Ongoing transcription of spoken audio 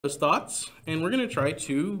those thoughts, and we're going to try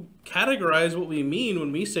to categorize what we mean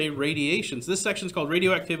when we say radiation. So this section is called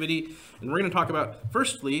radioactivity, and we're going to talk about,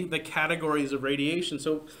 firstly, the categories of radiation.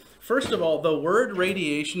 So first of all, the word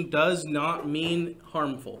radiation does not mean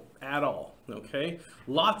harmful at all, okay?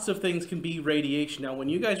 Lots of things can be radiation. Now, when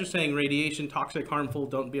you guys are saying radiation, toxic, harmful,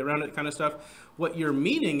 don't be around it kind of stuff, what you're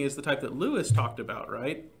meaning is the type that Lewis talked about,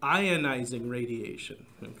 right? Ionizing radiation,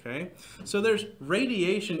 okay? So there's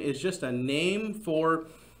radiation is just a name for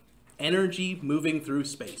energy moving through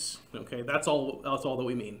space. Okay, that's all that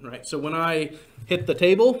we mean, right? So when I hit the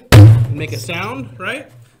table and make a sound,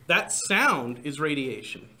 right? That sound is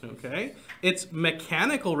radiation. Okay, it's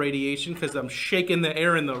mechanical radiation because I'm shaking the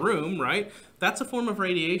air in the room, right? That's a form of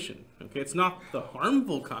radiation. Okay, it's not the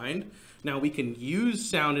harmful kind. Now we can use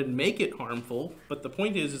sound and make it harmful, but the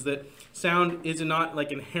point is that sound is not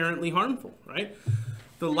like inherently harmful, right?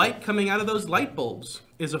 The light coming out of those light bulbs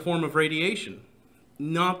is a form of radiation.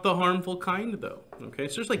 Not the harmful kind, though. Okay,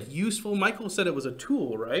 so there's like useful. Michael said it was a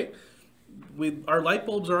tool, right? Our light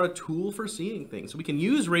bulbs are a tool for seeing things. So we can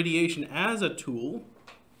use radiation as a tool.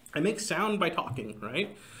 I make sound by talking,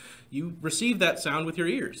 right? You receive that sound with your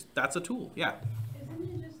ears. That's a tool, yeah. Isn't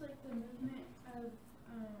it just like the movement of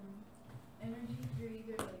energy through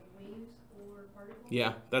either like waves or particles?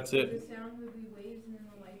 Yeah, that's it. The sound would be waves and then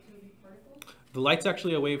the lights would be particles? The light's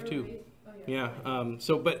actually a wave too. Waves? Yeah.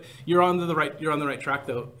 But you're on the right track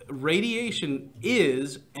though. Radiation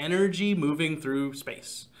is energy moving through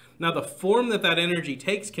space. Now the form that energy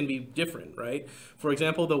takes can be different, right? For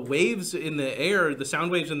example, the waves in the air, the sound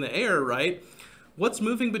waves in the air, right? What's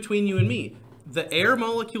moving between you and me? The air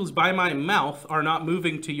molecules by my mouth are not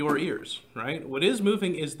moving to your ears, right? What is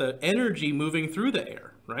moving is the energy moving through the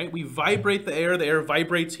air, right? We vibrate the air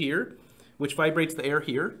vibrates here, which vibrates the air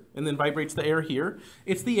here, and then vibrates the air here.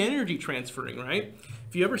 It's the energy transferring, right?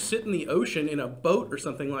 If you ever sit in the ocean in a boat or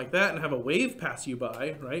something like that and have a wave pass you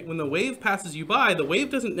by, right? When the wave passes you by, the wave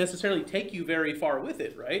doesn't necessarily take you very far with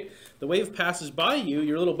it, right? The wave passes by you,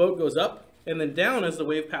 your little boat goes up and then down as the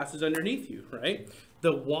wave passes underneath you, right?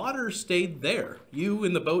 The water stayed there. You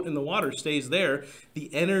in the boat in the water stays there. The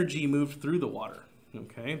energy moved through the water,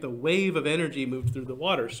 okay? The wave of energy moved through the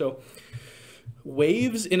water. So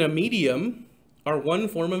waves in a medium are one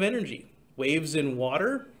form of energy. Waves in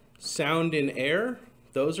water, sound in air,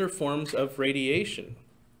 those are forms of radiation.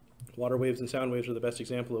 Water waves and sound waves are the best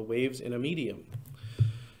example of waves in a medium.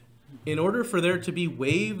 In order for there to be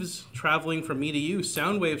waves traveling from me to you,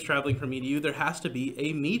 sound waves traveling from me to you, there has to be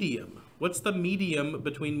a medium. What's the medium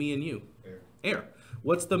between me and you? Air.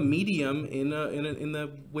 What's the medium in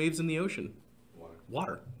the waves in the ocean?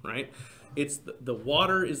 Water, right? It's the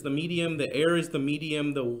water is the medium, the air is the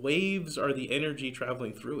medium, the waves are the energy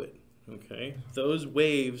traveling through it, okay? Those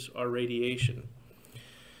waves are radiation.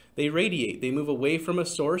 They radiate, they move away from a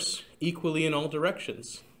source equally in all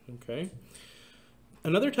directions, okay?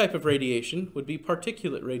 Another type of radiation would be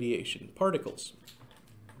particulate radiation, particles.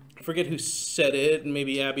 I forget who said it,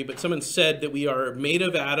 maybe Abby, but someone said that we are made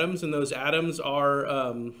of atoms and those atoms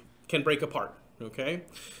are can break apart, okay?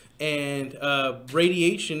 And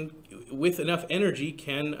radiation with enough energy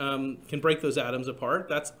can break those atoms apart.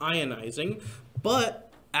 That's ionizing. But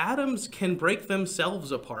atoms can break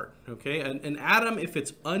themselves apart, okay? An atom, if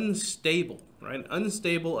it's unstable, right? An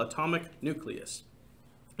unstable atomic nucleus.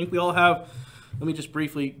 I think we all have, let me just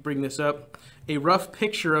briefly bring this up, a rough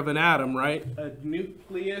picture of an atom, right? A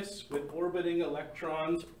nucleus with orbiting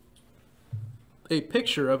electrons, a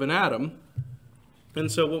picture of an atom.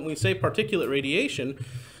 And so when we say particulate radiation,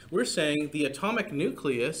 we're saying the atomic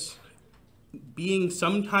nucleus, being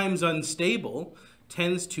sometimes unstable,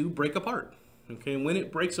 tends to break apart. Okay, and when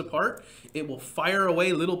it breaks apart, it will fire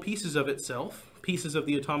away little pieces of itself, pieces of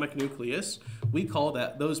the atomic nucleus. We call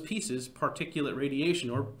those pieces particulate radiation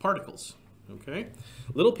or particles. Okay,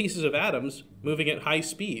 little pieces of atoms moving at high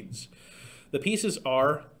speeds. The pieces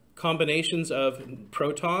are combinations of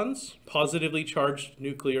protons, positively charged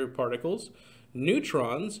nuclear particles,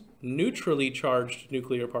 neutrons, neutrally charged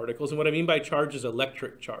nuclear particles, and what I mean by charge is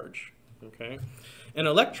electric charge, okay? And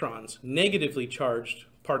electrons, negatively charged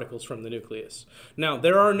particles from the nucleus. Now,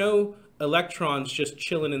 there are no electrons just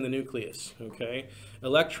chilling in the nucleus, okay?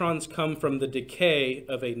 Electrons come from the decay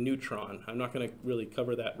of a neutron. I'm not going to really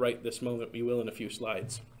cover that right this moment. We will in a few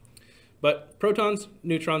slides. But protons,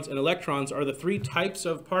 neutrons, and electrons are the three types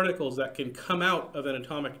of particles that can come out of an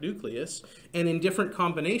atomic nucleus, and in different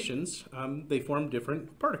combinations, they form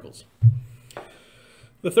different particles.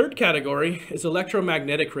 The third category is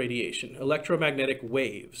electromagnetic radiation, electromagnetic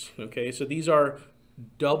waves. Okay, so these are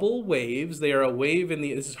double waves. They are a wave in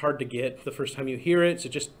the, this is hard to get the first time you hear it, so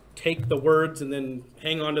just take the words and then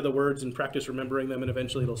hang on to the words and practice remembering them, and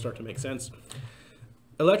eventually it'll start to make sense.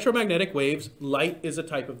 Electromagnetic waves, light is a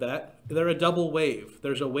type of that. They're a double wave.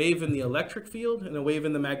 There's a wave in the electric field and a wave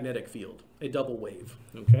in the magnetic field, a double wave,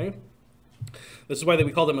 okay? This is why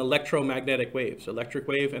we call them electromagnetic waves, electric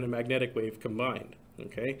wave and a magnetic wave combined,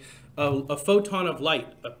 okay? A photon of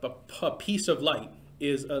light, a piece of light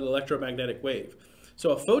is an electromagnetic wave.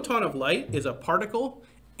 So a photon of light is a particle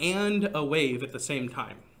and a wave at the same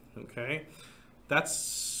time, okay? That's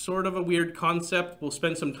sort of a weird concept. We'll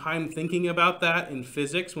spend some time thinking about that in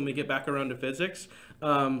physics when we get back around to physics.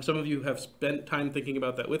 Some of you have spent time thinking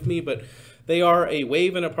about that with me, but they are a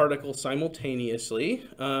wave and a particle simultaneously.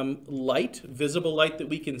 Light, visible light that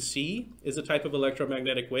we can see, is a type of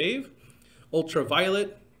electromagnetic wave.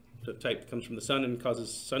 Ultraviolet, the type that comes from the sun and causes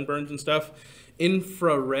sunburns and stuff.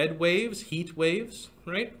 Infrared waves, heat waves,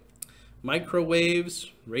 right?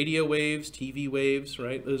 Microwaves, radio waves, TV waves,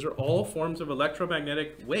 right? Those are all forms of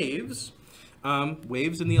electromagnetic waves,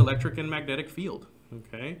 waves in the electric and magnetic field,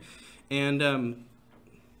 okay? And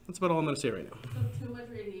that's about all I'm going to say right now. So too much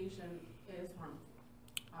radiation is harmful,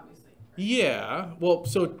 obviously. Right? Yeah, well,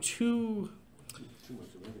 so too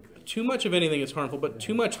much of anything is harmful, but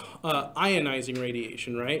too much ionizing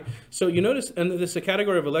radiation, right? So you notice, and this is a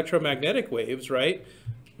category of electromagnetic waves, right?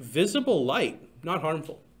 Visible light, not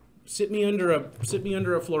harmful. Sit me under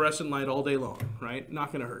a fluorescent light all day long, right?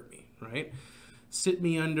 Not going to hurt me, right? Sit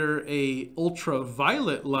me under a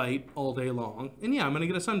ultraviolet light all day long, and yeah, I'm going to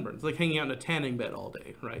get a sunburn. It's like hanging out in a tanning bed all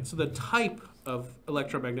day, right? So the type of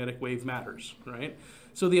electromagnetic wave matters, right?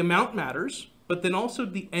 So the amount matters, but then also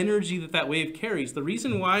the energy that that wave carries. The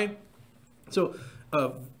reason why, so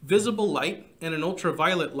visible light and an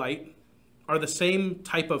ultraviolet light are the same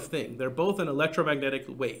type of thing. They're both an electromagnetic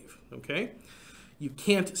wave, okay? You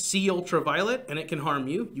can't see ultraviolet and it can harm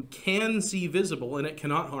you. You can see visible and it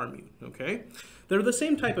cannot harm you, okay? They're the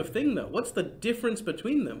same type of thing though. What's the difference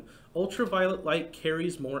between them? Ultraviolet light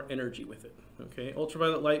carries more energy with it, okay?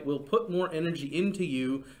 Ultraviolet light will put more energy into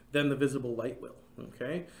you than the visible light will,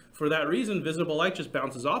 okay? For that reason, visible light just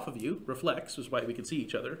bounces off of you, reflects, which is why we can see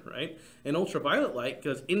each other, right? And ultraviolet light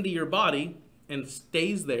goes into your body and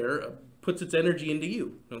stays there, puts its energy into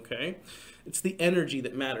you, okay? It's the energy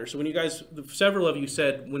that matters. So when you guys, several of you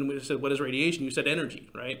said, when we said, what is radiation? You said energy,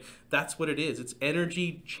 right? That's what it is. It's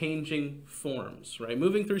energy changing forms, right?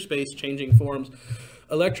 Moving through space, changing forms.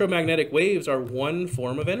 Electromagnetic waves are one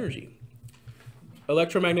form of energy.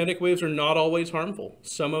 Electromagnetic waves are not always harmful.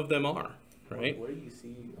 Some of them are, right? Where do you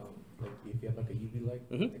see, like if you have like a UV light,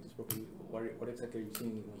 like this, what exactly are you seeing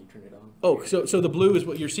when you turn it on? Oh, so the blue is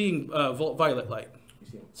what you're seeing, violet light.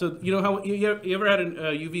 So you know how, you ever had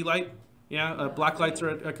a UV light? Yeah, black lights are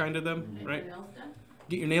a kind of them, right?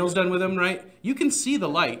 Get your nails done with them, right? You can see the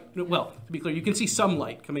light. Well, to be clear, you can see some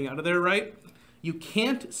light coming out of there, right? You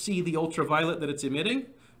can't see the ultraviolet that it's emitting,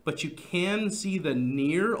 but you can see the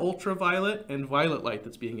near ultraviolet and violet light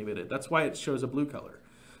that's being emitted. That's why it shows a blue color.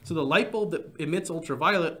 So the light bulb that emits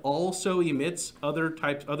ultraviolet also emits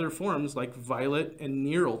other forms like violet and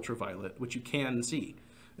near ultraviolet, which you can see.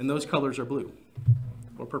 And those colors are blue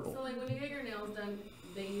or purple. So like when you get your nails done,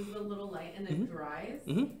 they use the little light and it dries.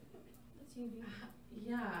 That's UV.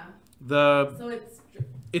 Yeah. So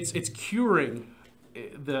it's it's curing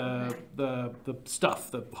the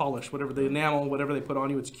stuff, the polish, whatever, the enamel, whatever they put on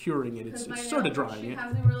you. It's curing it. It's sort of drying it. She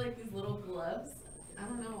has me wear like these little gloves. I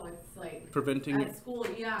don't know. It's like preventing at school.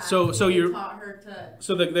 Yeah. So you're taught her to.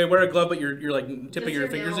 So they wear a glove, but you're like tip of your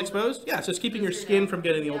fingers nails. exposed. Yeah, so it's keeping your skin from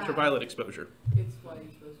getting the ultraviolet exposure. It's why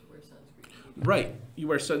you're supposed to wear sunscreen. Right. You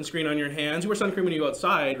wear sunscreen on your hands. You wear sunscreen when you go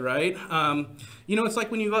outside, right? You know, it's like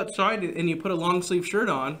when you go outside and you put a long sleeve shirt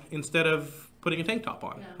on instead of putting a tank top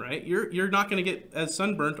on, right? You're not going to get as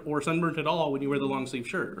sunburnt or sunburnt at all when you wear the long sleeve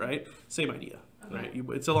shirt, right? Same idea, right?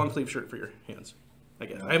 It's a long sleeve shirt for your hands, I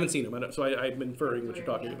guess. I haven't seen them, so I'm inferring what you're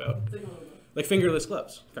talking about. Like fingerless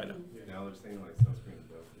gloves, kind of. Yeah, now they're saying like sunscreen is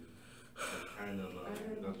best. Kind of,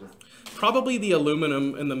 not just. Probably the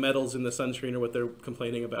aluminum and the metals in the sunscreen are what they're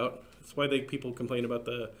complaining about. That's why people complain about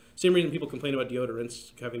same reason people complain about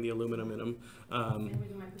deodorants having the aluminum in them. Same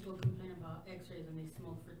reason why people complain about x-rays when they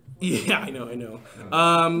smoke for yeah, I know.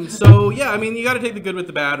 So yeah, I mean, you got to take the good with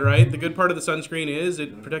the bad, right? The good part of the sunscreen is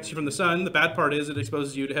it protects you from the sun. The bad part is it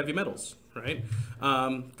exposes you to heavy metals, right?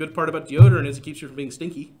 Good part about deodorant is it keeps you from being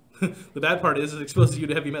stinky. The bad part is it exposes you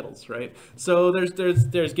to heavy metals, right? So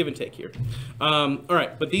there's give and take here. All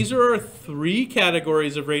right, but these are our three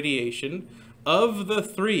categories of radiation. Of the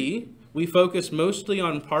three, we focus mostly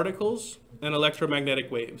on particles and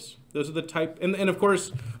electromagnetic waves. Those are the type, and of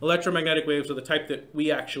course, electromagnetic waves are the type that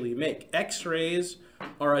we actually make. X-rays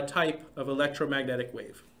are a type of electromagnetic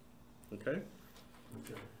wave, Okay?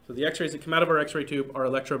 So the X-rays that come out of our X-ray tube are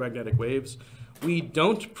electromagnetic waves. We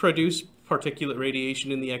don't produce particulate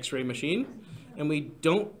radiation in the X-ray machine, and we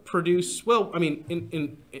don't produce, well, I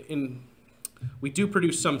mean, we do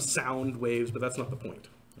produce some sound waves, but that's not the point.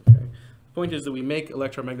 Okay? The point is that we make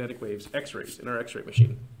electromagnetic waves, X-rays, in our X-ray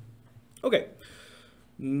machine. Okay,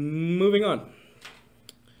 moving on.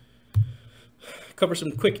 Cover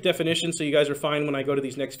some quick definitions so you guys are fine when I go to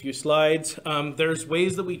these next few slides. There's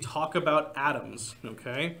ways that we talk about atoms,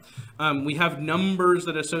 okay? We have numbers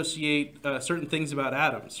that associate certain things about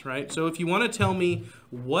atoms, right? So if you want to tell me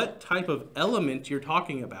what type of element you're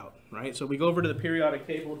talking about, right? So we go over to the periodic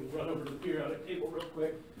table, we run over to the periodic table real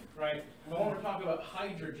quick, right? If I want to talk about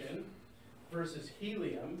hydrogen versus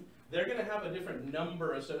helium, they're going to have a different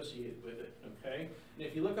number associated with it, okay? And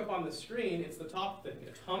if you look up on the screen, it's the top thing,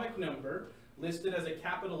 atomic number, listed as a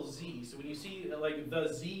capital Z. So when you see like the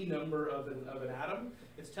Z number of an atom,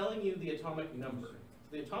 it's telling you the atomic number.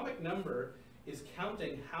 The atomic number is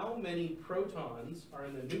counting how many protons are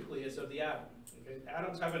in the nucleus of the atom. Okay?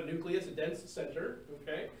 Atoms have a nucleus, a dense center,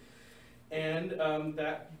 okay? And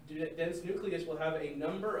that dense nucleus will have a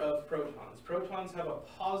number of protons. Protons have a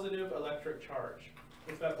positive electric charge.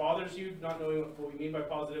 If that bothers you, not knowing what we mean by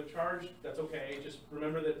positive charge, that's okay. Just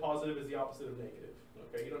remember that positive is the opposite of negative.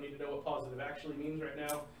 Okay, you don't need to know what positive actually means right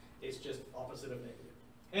now. It's just opposite of negative.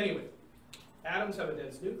 Anyway, atoms have a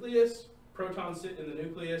dense nucleus. Protons sit in the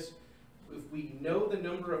nucleus. If we know the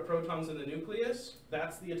number of protons in the nucleus,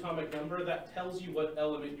 that's the atomic number. That tells you what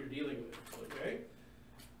element you're dealing with. Okay.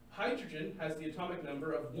 Hydrogen has the atomic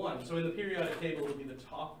number of 1. So in the periodic table, it would be the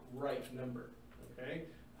top right number. Okay.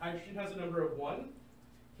 Hydrogen has a number of 1.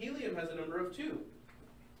 Helium has a number of 2.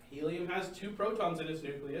 Helium has 2 protons in its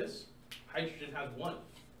nucleus. Hydrogen has 1,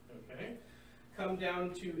 okay? Come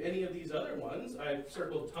down to any of these other ones. I've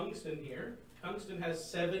circled tungsten here. Tungsten has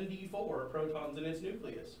 74 protons in its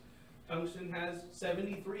nucleus. Tungsten has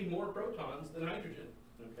 73 more protons than hydrogen,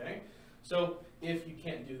 okay? So if you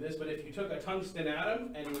can't do this, but if you took a tungsten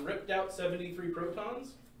atom and you ripped out 73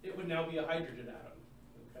 protons, it would now be a hydrogen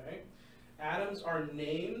atom, okay? Atoms are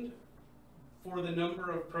named for the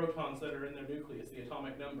number of protons that are in their nucleus, the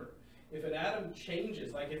atomic number. If an atom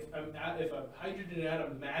changes, like if a hydrogen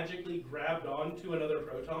atom magically grabbed onto another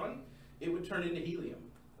proton, it would turn into helium,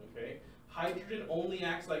 okay? Hydrogen only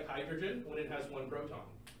acts like hydrogen when it has 1 proton.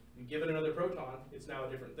 You give it another proton, it's now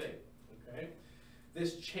a different thing, okay?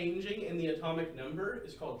 This changing in the atomic number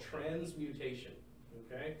is called transmutation,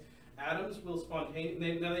 okay? Atoms will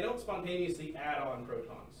now they don't spontaneously add on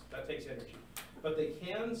protons, that takes energy, but they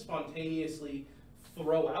can spontaneously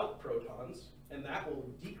throw out protons, and that will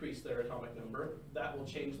decrease their atomic number. That will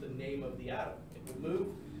change the name of the atom. It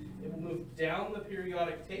will move down the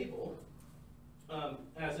periodic table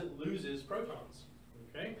as it loses protons.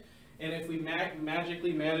 Okay, and if we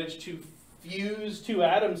magically manage to fuse 2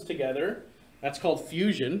 atoms together, that's called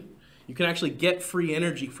fusion. You can actually get free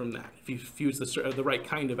energy from that if you fuse the right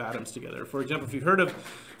kind of atoms together. For example, if you've heard of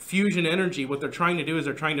fusion energy, what they're trying to do is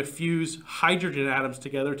they're trying to fuse hydrogen atoms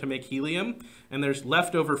together to make helium, and there's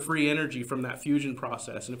leftover free energy from that fusion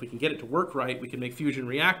process. And if we can get it to work right, we can make fusion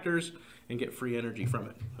reactors and get free energy from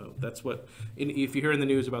it. So that's what, if you hear in the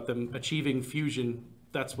news about them achieving fusion,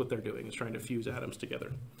 that's what they're doing, is trying to fuse atoms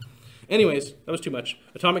together. Anyways, that was too much.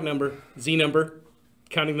 Atomic number, Z number,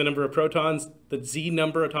 counting the number of protons. The Z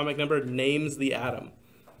number, atomic number, names the atom.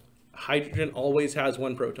 Hydrogen always has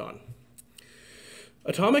 1 proton.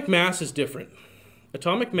 Atomic mass is different.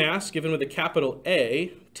 Atomic mass, given with a capital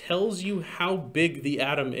A, tells you how big the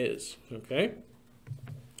atom is, okay?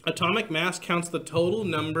 Atomic mass counts the total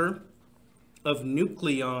number of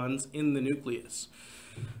nucleons in the nucleus.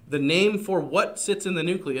 The name for what sits in the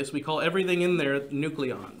nucleus, we call everything in there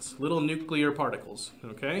nucleons, little nuclear particles,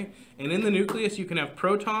 okay? And in the nucleus, you can have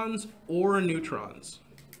protons or neutrons.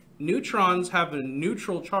 Neutrons have a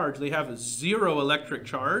neutral charge. They have a 0 electric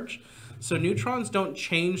charge. So neutrons don't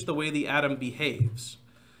change the way the atom behaves.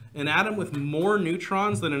 An atom with more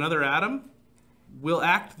neutrons than another atom will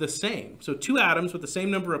act the same. So 2 atoms with the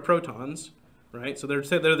same number of protons, right? So they're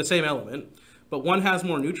the same element, but one has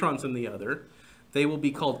more neutrons than the other. They will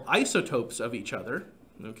be called isotopes of each other,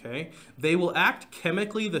 okay? They will act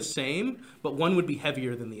chemically the same, but one would be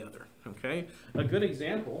heavier than the other, okay? A good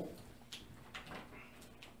example,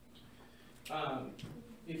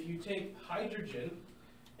 if you take hydrogen,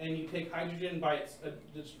 and you take hydrogen by its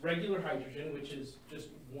just regular hydrogen, which is just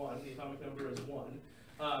 1, the atomic number is 1,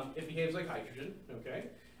 it behaves like hydrogen, okay?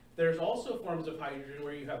 There's also forms of hydrogen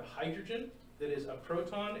where you have hydrogen that is a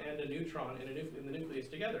proton and a neutron in the nucleus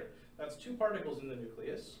together. That's 2 particles in the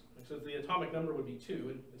nucleus, so the atomic number would be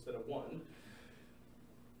 2 instead of 1.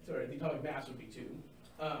 sorry, the atomic mass would be 2.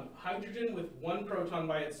 Hydrogen with 1 proton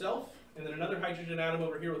by itself, and then another hydrogen atom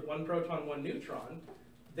over here with 1 proton, 1 neutron.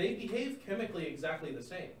 They behave chemically exactly the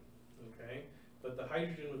same, okay? But the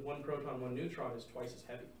hydrogen with 1 proton, 1 neutron is twice as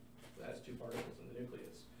heavy. It has 2 particles in the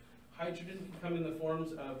nucleus. Hydrogen can come in the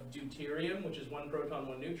forms of deuterium, which is 1 proton,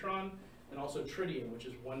 1 neutron, and also tritium, which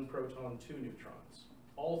is 1 proton, 2 neutrons.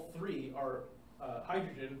 All 3 are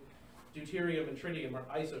hydrogen. Deuterium and tritium are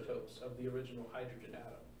isotopes of the original hydrogen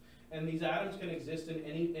atom. And these atoms can exist in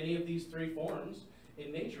any of these 3 forms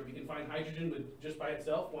in nature. We can find hydrogen with just by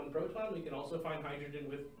itself 1 proton. We can also find hydrogen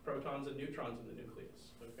with protons and neutrons in the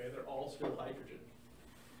nucleus. Okay, they're all still hydrogen.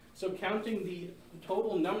 So counting the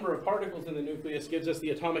total number of particles in the nucleus gives us the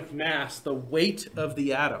atomic mass, the weight of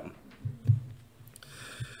the atom.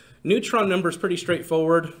 Neutron number is pretty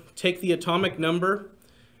straightforward. Take the atomic number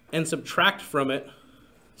and subtract from it,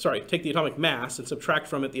 take the atomic mass and subtract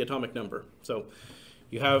from it the atomic number. So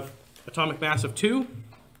you have atomic mass of 2,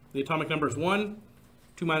 the atomic number is 1,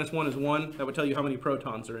 2 minus 1 is 1. That would tell you how many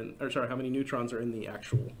protons are in, how many neutrons are in the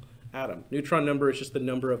actual atom. Neutron number is just the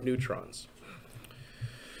number of neutrons.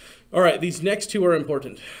 All right, these next 2 are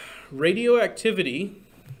important. Radioactivity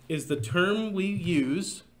is the term we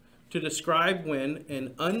use to describe when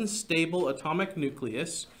an unstable atomic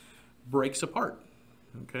nucleus breaks apart,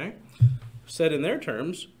 okay? Said in their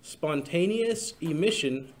terms, spontaneous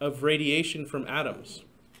emission of radiation from atoms.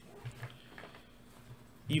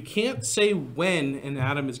 You can't say when an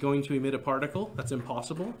atom is going to emit a particle. That's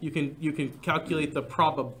impossible. You can calculate the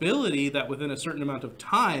probability that within a certain amount of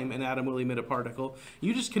time an atom will emit a particle.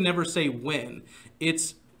 You just can never say when.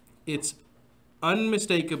 It's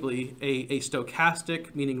unmistakably a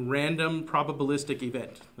stochastic, meaning random probabilistic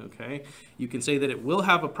event, okay? You can say that it will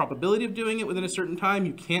have a probability of doing it within a certain time.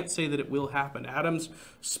 You can't say that it will happen. Atoms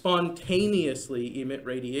spontaneously emit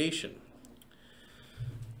radiation.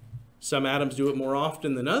 Some atoms do it more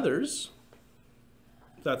often than others.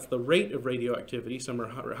 That's the rate of radioactivity. Some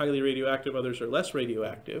are highly radioactive, others are less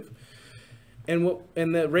radioactive. And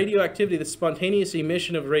the radioactivity, the spontaneous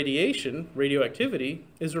emission of radioactivity,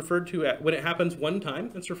 is referred to, when it happens one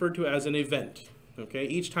time, it's referred to as an event. Okay?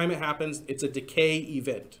 Each time it happens, it's a decay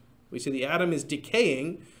event. We say the atom is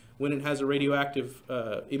decaying when it has a radioactive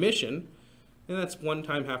emission, and that's one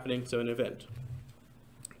time happening, so an event.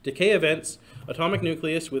 Decay events, atomic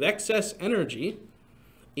nucleus with excess energy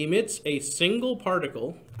emits a single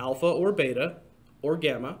particle, alpha or beta or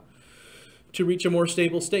gamma, to reach a more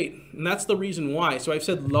stable state. And that's the reason why. So I've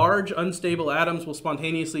said large unstable atoms will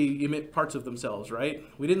spontaneously emit parts of themselves, right?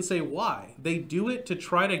 We didn't say why. They do it to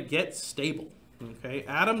try to get stable, okay?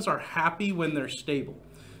 Atoms are happy when they're stable.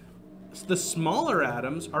 The smaller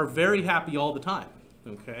atoms are very happy all the time,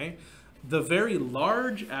 okay? The very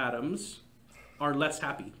large atoms are less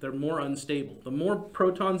happy. They're more unstable. The more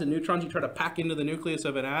protons and neutrons you try to pack into the nucleus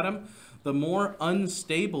of an atom, the more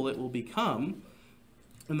unstable it will become,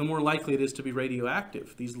 and the more likely it is to be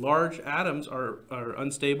radioactive. These large atoms are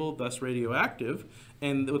unstable, thus radioactive,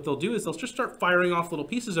 and what they'll do is they'll just start firing off little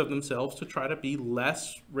pieces of themselves to try to be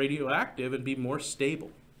less radioactive and be more stable.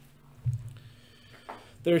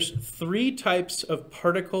 There's 3 types of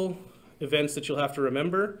particle events that you'll have to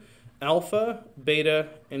remember: alpha, beta,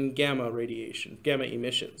 and gamma radiation, gamma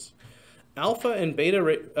emissions. Alpha and beta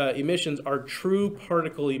emissions are true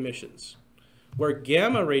particle emissions, where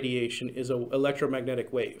gamma radiation is an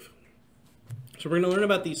electromagnetic wave. So we're going to learn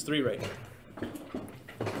about these 3 right now.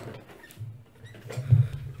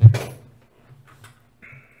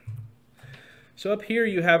 So up here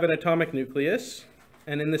you have an atomic nucleus,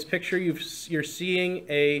 and in this picture you're seeing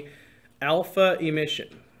a alpha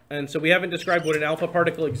emission. And so we haven't described what an alpha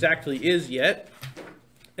particle exactly is yet.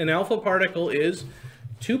 An alpha particle is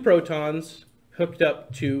 2 protons hooked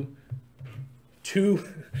up to 2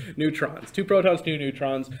 neutrons. 2 protons, 2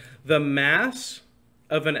 neutrons. The mass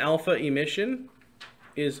of an alpha emission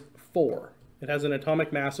is 4. It has an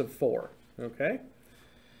atomic mass of 4, okay?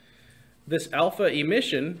 This alpha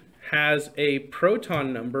emission has a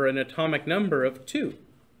proton number, an atomic number of 2.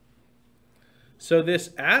 So this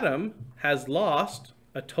atom has lost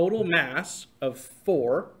a total mass of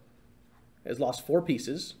 4, has lost 4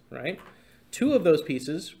 pieces, right? 2 of those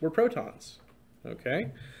pieces were protons,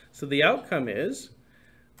 okay? So the outcome is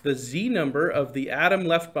the Z number of the atom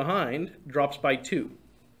left behind drops by 2.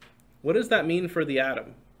 What does that mean for the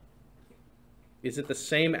atom? Is it the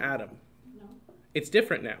same atom? No. It's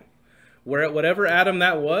different now. Where whatever atom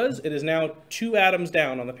that was, it is now 2 atoms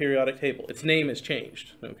down on the periodic table. Its name has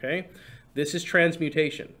changed, okay? This is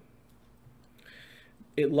transmutation.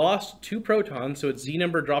 It lost 2 protons, so its Z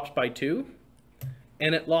number drops by 2,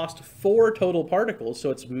 and it lost 4 total particles,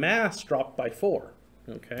 so its mass dropped by 4,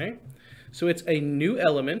 Okay, so it's a new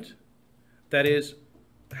element that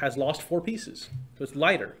has lost 4 pieces. So it's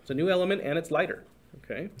lighter. It's a new element and it's lighter.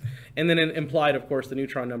 Okay, and then implied, of course, the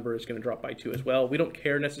neutron number is going to drop by 2 as well. We don't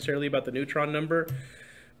care necessarily about the neutron number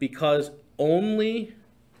because only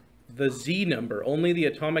the Z number, only the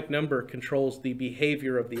atomic number controls the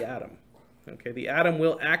behavior of the atom. Okay, the atom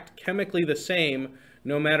will act chemically the same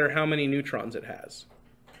no matter how many neutrons it has.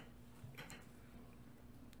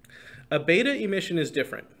 A beta emission is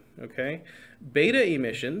different. Okay, beta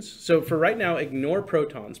emissions, so for right now, ignore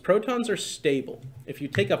protons. Protons are stable. If you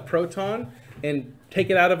take a proton and take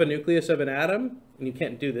it out of a nucleus of an atom, and you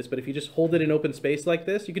can't do this, but if you just hold it in open space like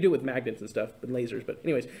this, you could do it with magnets and stuff, and lasers, but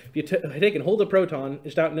anyways, if you take and hold a proton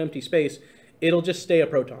just out in empty space, it'll just stay a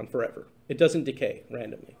proton forever. It doesn't decay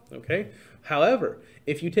randomly, okay? However,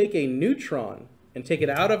 if you take a neutron and take it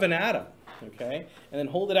out of an atom, okay, and then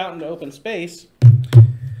hold it out into open space,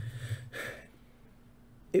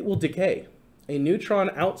 it will decay. A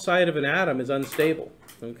neutron outside of an atom is unstable,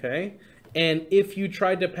 okay? And if you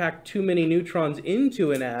tried to pack too many neutrons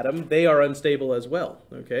into an atom, they are unstable as well,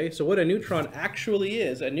 okay? So what a neutron actually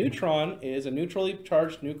is, a neutron is a neutrally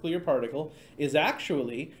charged nuclear particle, is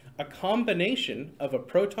actually a combination of a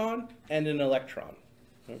proton and an electron,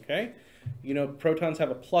 okay? You know, protons have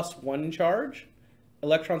a +1 charge,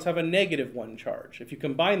 electrons have a -1 charge. If you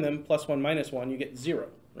combine them, +1 - 1, you get 0,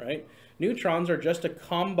 right? Neutrons are just a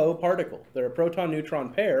combo particle. They're a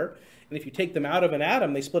proton-neutron pair, and if you take them out of an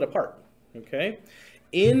atom, they split apart. Okay,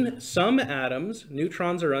 in some atoms,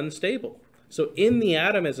 neutrons are unstable. So in the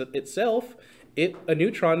atom itself, a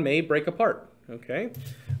neutron may break apart. Okay,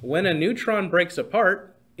 when a neutron breaks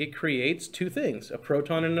apart, it creates 2 things, a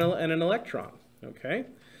proton and an electron. Okay,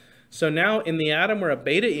 so now in the atom where a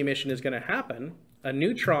beta emission is going to happen, a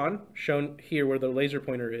neutron, shown here where the laser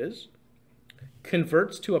pointer is,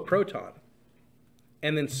 converts to a proton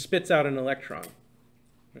and then spits out an electron.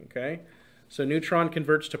 Okay, so neutron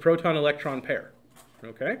converts to proton-electron pair,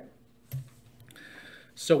 okay?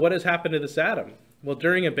 So what has happened to this atom? Well,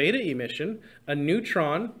 during a beta emission, a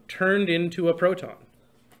neutron turned into a proton.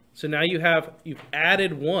 So now you've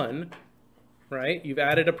added 1, right? You've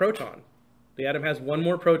added a proton. The atom has 1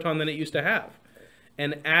 more proton than it used to have.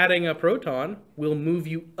 And adding a proton will move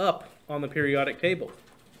you up on the periodic table.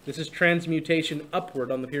 This is transmutation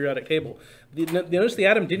upward on the periodic table. Notice the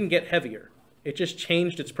atom didn't get heavier. It just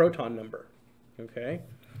changed its proton number. Okay,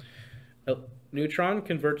 a neutron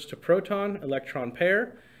converts to proton-electron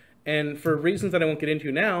pair, and for reasons that I won't get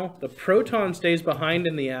into now, the proton stays behind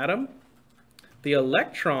in the atom. The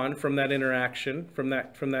electron from that interaction, from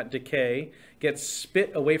that decay, gets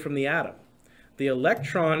spit away from the atom. The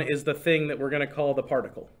electron is the thing that we're going to call the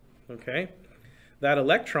particle. Okay, that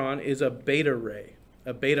electron is a beta ray,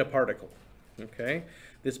 a beta particle. Okay,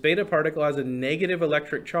 this beta particle has a negative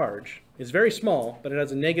electric charge. It's very small, but it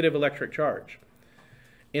has a negative electric charge.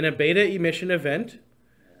 In a beta emission event,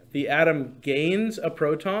 the atom gains a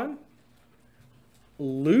proton,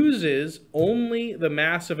 loses only the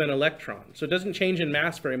mass of an electron. So it doesn't change in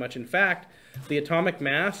mass very much. In fact, the atomic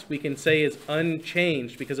mass we can say is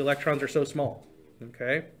unchanged because electrons are so small.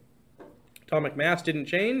 Okay? Atomic mass didn't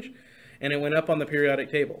change, and it went up on the periodic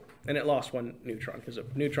table, and it lost 1 neutron because a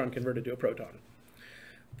neutron converted to a proton.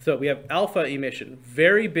 So we have alpha emission,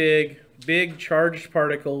 very big charged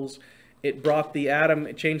particles. It brought the atom,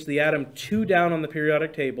 it changed the atom 2 down on the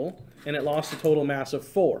periodic table, and it lost a total mass of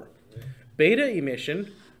 4. Beta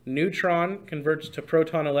emission, neutron converts to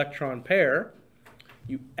proton-electron pair.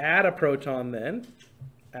 You add a proton then,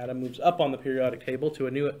 atom moves up on the periodic table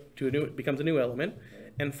it becomes a new element,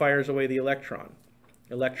 and fires away the electron.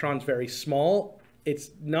 Electron's very small.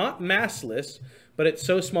 It's not massless, but it's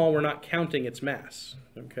so small we're not counting its mass.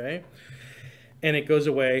 Okay, and it goes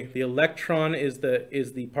away. The electron is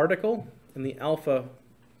the particle, and the alpha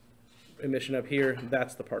emission up here,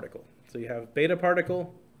 that's the particle. So you have beta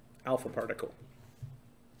particle, alpha particle.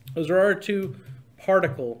 Those are our 2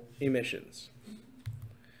 particle emissions.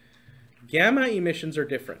 Gamma emissions are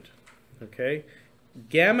different. Okay,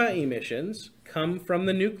 gamma emissions come from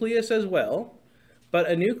the nucleus as well, but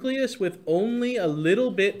a nucleus with only a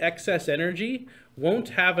little bit excess energy won't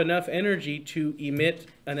have enough energy to emit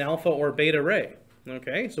an alpha or beta ray.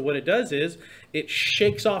 Okay, so what it does is it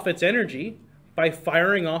shakes off its energy by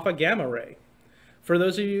firing off a gamma ray. For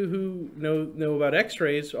those of you who know about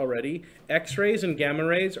X-rays already, X-rays and gamma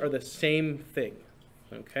rays are the same thing.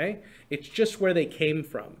 Okay, it's just where they came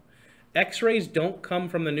from. X-rays don't come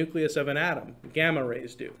from the nucleus of an atom. Gamma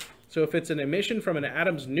rays do. So if it's an emission from an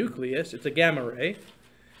atom's nucleus, it's a gamma ray.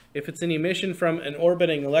 If it's an emission from an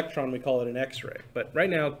orbiting electron, we call it an X-ray. But right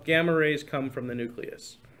now, gamma rays come from the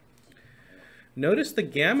nucleus. Notice the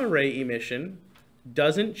gamma ray emission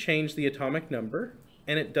doesn't change the atomic number,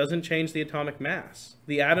 and it doesn't change the atomic mass.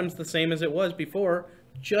 The atom's the same as it was before,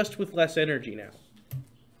 just with less energy now.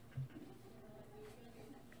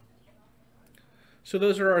 So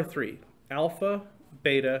those are our three: alpha,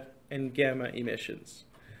 beta, and gamma emissions.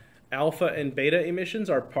 Alpha and beta emissions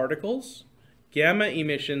are particles. Gamma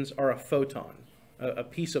emissions are a photon, a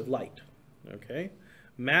piece of light, okay?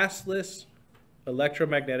 Massless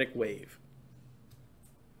electromagnetic wave.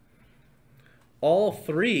 All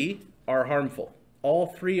three are harmful. All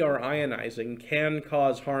three are ionizing, can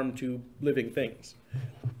cause harm to living things.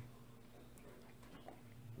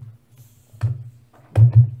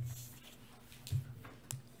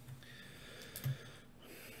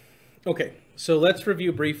 Okay, so let's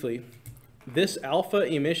review briefly. This alpha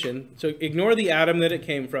emission, so ignore the atom that it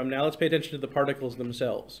came from. Now let's pay attention to the particles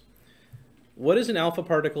themselves. What is an alpha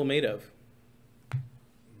particle made of?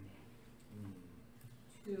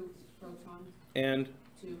 2 protons. And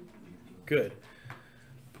 2. good.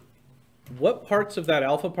 What parts of that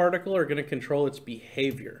alpha particle are going to control its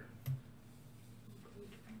behavior?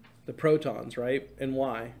 The protons, right? And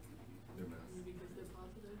why?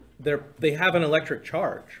 They have an electric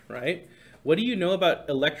charge, right? What do you know about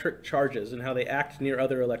electric charges and how they act near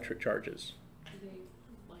other electric charges? They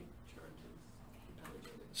like charges.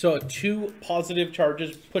 So 2 positive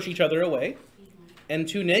charges push each other away, and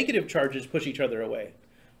 2 negative charges push each other away.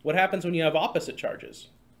 What happens when you have opposite charges?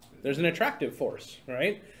 There's an attractive force,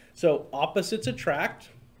 right? So opposites attract,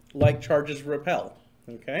 like charges repel,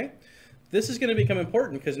 okay? This is going to become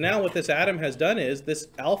important because now what this atom has done is this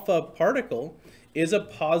alpha particle is a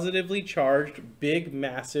positively charged, big,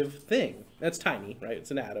 massive thing. That's tiny, right?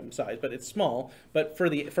 It's an atom size, but it's small. But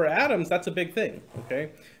for atoms, that's a big thing,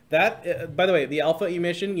 okay? That, by the way, the alpha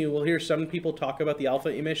emission, you will hear some people talk about the alpha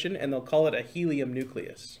emission, and they'll call it a helium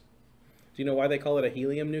nucleus. Do you know why they call it a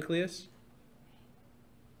helium nucleus?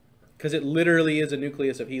 Because it literally is a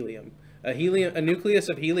nucleus of helium. A nucleus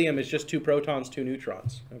of helium is just 2 protons, 2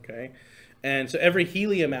 neutrons, okay? And so every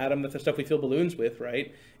helium atom, that's the stuff we fill balloons with,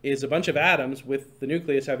 right, is a bunch of atoms with the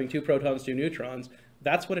nucleus having 2 protons, 2 neutrons.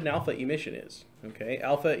 That's what an alpha emission is, okay?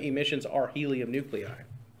 Alpha emissions are helium nuclei.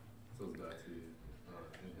 So is that to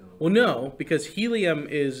inhale? Well, no, because helium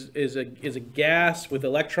is a gas with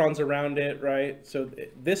electrons around it, right? So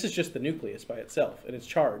this is just the nucleus by itself, and it's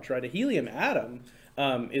charged, right? A helium atom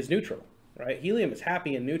is neutral, right? Helium is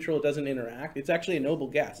happy and neutral. It doesn't interact. It's actually a noble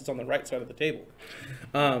gas. It's on the right side of the table.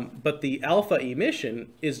 But the alpha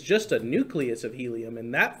emission is just a nucleus of helium,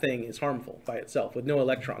 and that thing is harmful by itself with no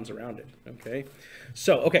electrons around it, okay?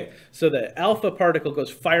 So the alpha particle goes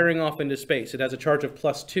firing off into space. It has a charge of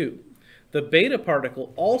 +2. The beta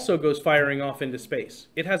particle also goes firing off into space.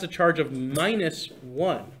 It has a charge of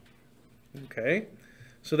 -1, okay?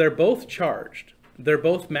 So they're both charged. They're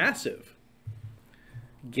both massive.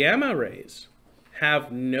 Gamma rays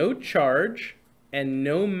have no charge and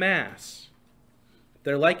no mass.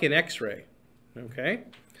 They're like an X-ray, okay?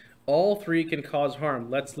 All 3 can cause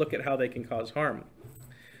harm. Let's look at how they can cause harm.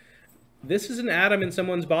 This is an atom in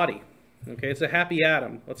someone's body, okay? It's a happy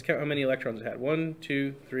atom. Let's count how many electrons it had. 1,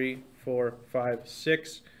 2, 3, 4, 5,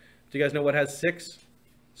 6. Do you guys know what has 6?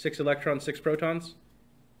 6 electrons, 6 protons?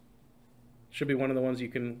 Should be one of the ones you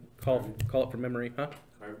can call it from memory, huh?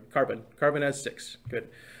 Carbon. Carbon has 6. Good.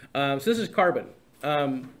 So this is carbon.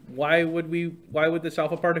 Why would this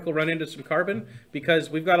alpha particle run into some carbon? Because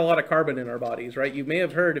we've got a lot of carbon in our bodies, right? You may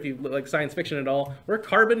have heard, if you like science fiction at all, we're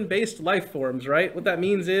carbon-based life forms, right? What that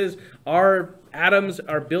means is our atoms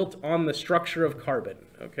are built on the structure of carbon,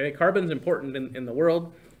 okay? Carbon's important in the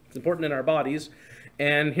world. It's important in our bodies.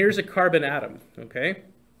 And here's a carbon atom, okay?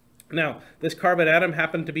 Now, this carbon atom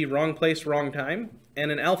happened to be wrong place, wrong time,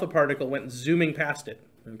 and an alpha particle went zooming past it,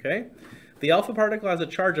 okay? The alpha particle has a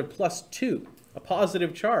charge of +2, a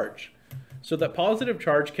positive charge. So that positive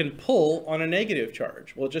charge can pull on a negative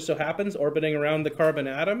charge. Well, it just so happens, orbiting around the carbon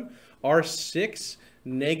atom are 6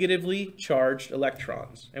 negatively charged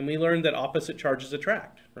electrons. And we learned that opposite charges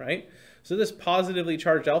attract, right? So this positively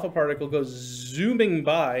charged alpha particle goes zooming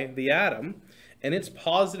by the atom, and its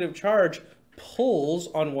positive charge pulls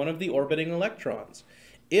on one of the orbiting electrons.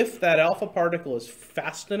 If that alpha particle is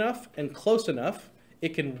fast enough and close enough,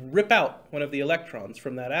 it can rip out one of the electrons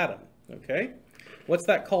from that atom, okay? What's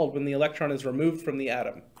that called when the electron is removed from the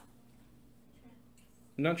atom?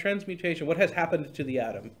 Not transmutation. What has happened to the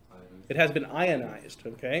atom? It has been ionized,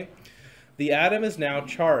 okay? The atom is now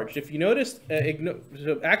charged. If you notice,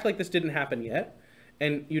 so act like this didn't happen yet,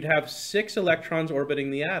 and you'd have 6 electrons orbiting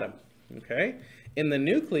the atom, okay? In the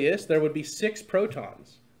nucleus, there would be 6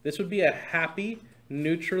 protons. This would be a happy,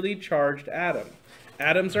 neutrally charged atom.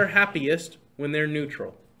 Atoms are happiest when they're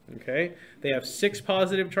neutral. Okay? They have 6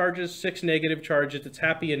 positive charges, 6 negative charges. It's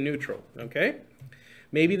happy and neutral. Okay?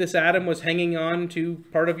 Maybe this atom was hanging on to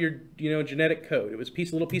part of your, genetic code. It was a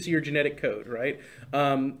little piece of your genetic code, right?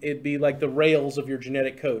 It'd be like the rails of your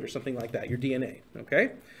genetic code or something like that, your DNA.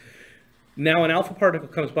 Okay? Now an alpha particle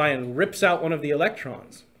comes by and rips out one of the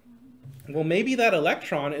electrons. Well, maybe that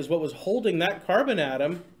electron is what was holding that carbon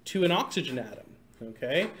atom to an oxygen atom,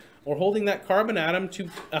 okay? Or holding that carbon atom to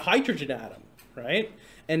a hydrogen atom, right?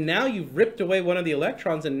 And now you've ripped away one of the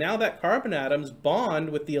electrons, and now that carbon atom's bond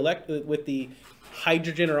with the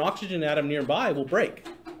hydrogen or oxygen atom nearby will break,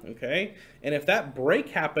 okay? And if that break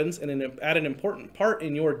happens at an important part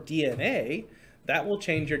in your DNA, that will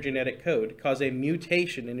change your genetic code, cause a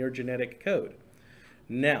mutation in your genetic code.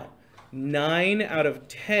 Now, 9 out of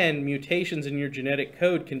 10 mutations in your genetic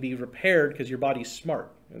code can be repaired because your body's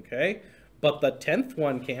smart, okay? But the 10th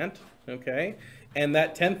one can't, okay? And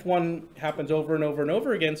that 10th one happens over and over and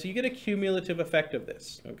over again, so you get a cumulative effect of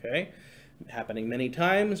this, okay? Happening many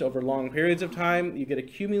times over long periods of time, you get a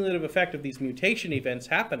cumulative effect of these mutation events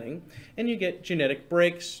happening, and you get genetic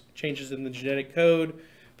breaks, changes in the genetic code.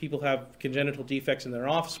 People have congenital defects in their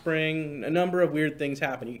offspring, a number of weird things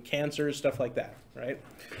happen. You get cancers, stuff like that, right?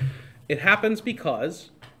 It happens because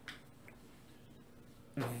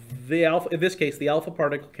in this case, the alpha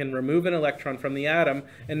particle can remove an electron from the atom,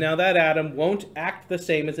 and now that atom won't act the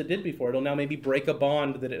same as it did before. It'll now maybe break a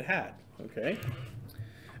bond that it had, okay?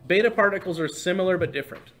 Beta particles are similar but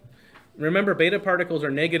different. Remember, beta particles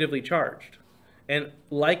are negatively charged, and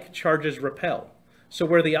like charges repel. So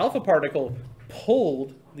where the alpha particle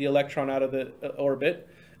pulled the electron out of the orbit,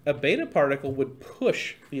 a beta particle would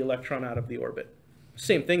push the electron out of the orbit.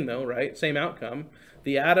 Same thing though, right? Same outcome.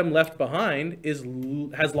 The atom left behind has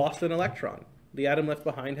lost an electron. The atom left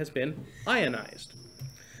behind has been ionized.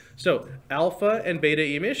 So alpha and beta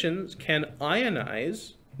emissions can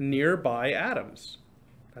ionize nearby atoms.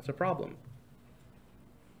 That's a problem.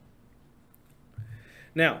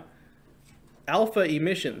 Now, alpha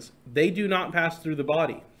emissions, they do not pass through the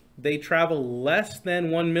body. They travel less than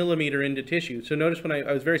 1 millimeter into tissue. So notice when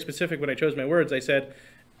I was very specific when I chose my words, I said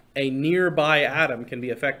a nearby atom can be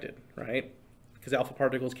affected, right? Because alpha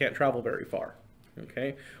particles can't travel very far,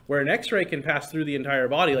 okay? Where an X-ray can pass through the entire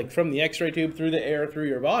body, like from the X-ray tube through the air through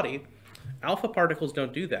your body, alpha particles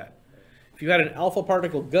don't do that. If you had an alpha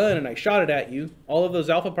particle gun and I shot it at you, all of those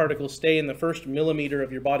alpha particles stay in the first millimeter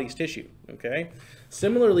of your body's tissue, okay?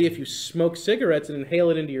 Similarly, if you smoke cigarettes and inhale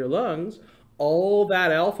it into your lungs, all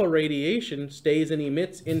that alpha radiation stays and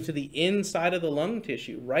emits into the inside of the lung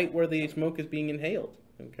tissue, right where the smoke is being inhaled,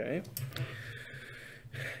 okay?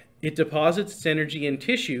 It deposits its energy in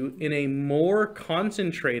tissue in a more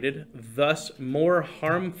concentrated, thus more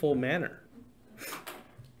harmful manner.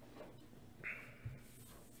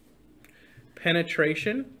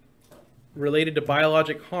 Penetration, related to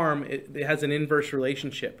biologic harm, it has an inverse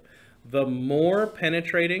relationship. The more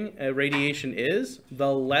penetrating a radiation is,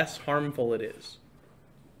 the less harmful it is.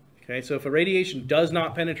 Okay, so if a radiation does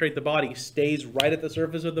not penetrate the body, stays right at the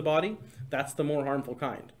surface of the body, that's the more harmful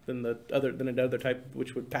kind than another type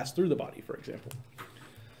which would pass through the body, for example.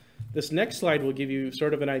 This next slide will give you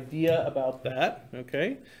sort of an idea about that.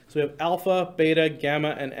 Okay, so we have alpha, beta,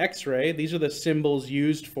 gamma, and X-ray. These are the symbols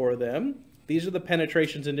used for them. These are the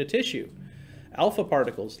penetrations into tissue. Alpha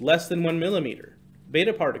particles, less than 1 millimeter.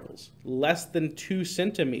 Beta particles, less than 2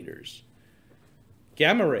 centimeters.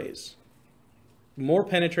 Gamma rays, more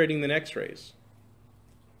penetrating than X-rays.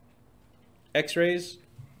 X-rays,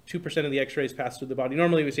 2% of the X-rays pass through the body.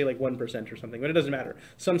 Normally we say like 1% or something, but it doesn't matter.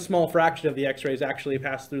 Some small fraction of the X-rays actually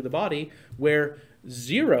pass through the body, where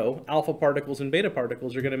 0 alpha particles and beta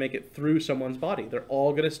particles are going to make it through someone's body. They're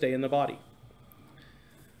all going to stay in the body.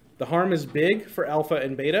 The harm is big for alpha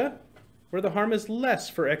and beta, where the harm is less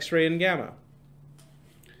for X-ray and gamma.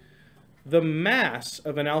 The mass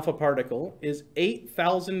of an alpha particle is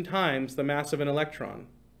 8,000 times the mass of an electron.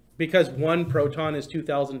 Because one proton is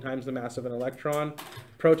 2,000 times the mass of an electron,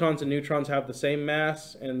 protons and neutrons have the same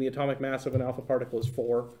mass, and the atomic mass of an alpha particle is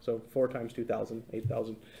 4. So 4 times 2,000,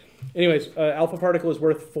 8,000. Anyways, alpha particle is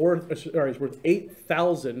worth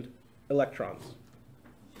 8,000 electrons.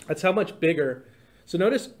 That's how much bigger. So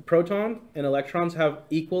notice proton and electrons have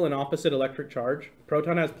equal and opposite electric charge.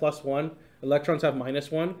 Proton has +1, electrons have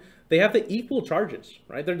 -1. They have the equal charges,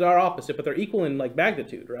 right? They're opposite, but they're equal in like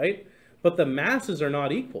magnitude, right? But the masses are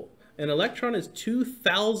not equal. An electron is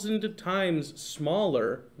 2,000 times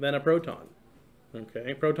smaller than a proton,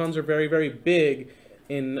 okay? Protons are very, very big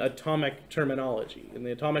in atomic terminology. In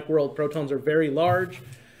the atomic world, protons are very large.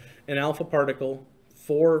 An alpha particle,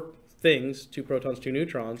 4 things, 2 protons, 2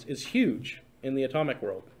 neutrons, is huge. in the atomic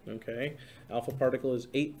world, okay? Alpha particle is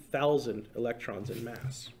 8,000 electrons in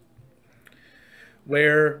mass.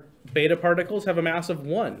 Where beta particles have a mass of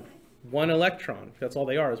one electron. That's all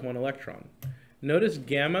they are, is one electron. Notice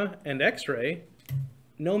gamma and X-ray,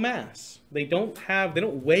 no mass. They don't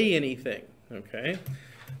weigh anything, okay?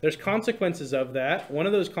 There's consequences of that. One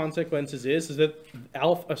of those consequences is that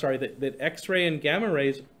that X-ray and gamma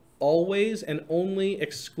rays always and only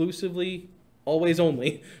exclusively, always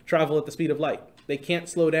only, travel at the speed of light. They can't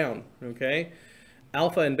slow down, okay?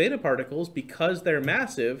 Alpha and beta particles, because they're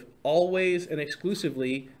massive, always and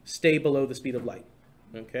exclusively stay below the speed of light,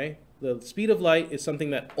 okay? The speed of light is something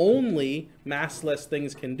that only massless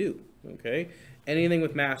things can do, okay? Anything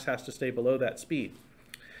with mass has to stay below that speed.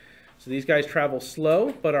 So these guys travel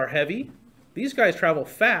slow, but are heavy. These guys travel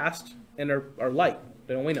fast and are light.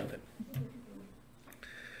 They don't weigh nothing.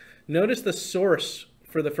 Notice the source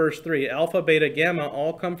for the first three. Alpha, beta, gamma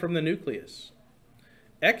all come from the nucleus.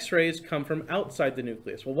 X-rays come from outside the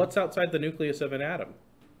nucleus. Well, what's outside the nucleus of an atom?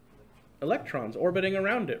 Electrons orbiting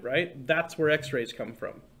around it, right? That's where X-rays come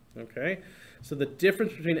from, okay? So the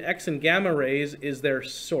difference between X and gamma rays is their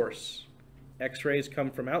source. X-rays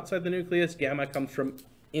come from outside the nucleus, gamma comes from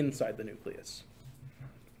inside the nucleus.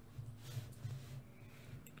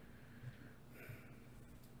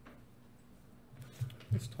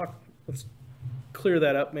 Let's clear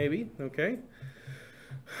that up maybe, okay?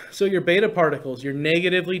 So your beta particles, your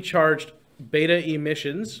negatively charged beta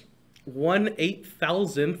emissions,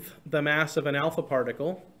 1/8,000th the mass of an alpha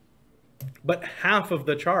particle, but half of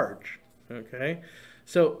the charge, okay?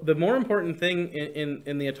 So the more important thing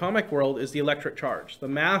in the atomic world is the electric charge. The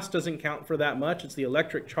mass doesn't count for that much, it's the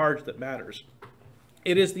electric charge that matters.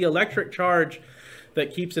 It is the electric charge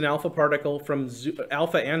that keeps an alpha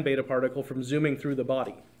and beta particle from zooming through the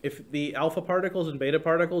body. If the alpha particles and beta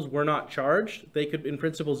particles were not charged, they could in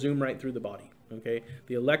principle zoom right through the body, okay?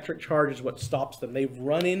 The electric charge is what stops them. They've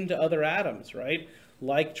run into other atoms, right?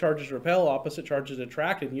 Like charges repel, opposite charges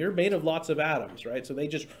attract, and you're made of lots of atoms, right? So they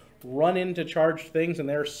just run into charged things and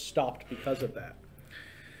they're stopped because of that.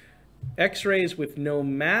 X-rays with no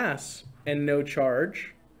mass and no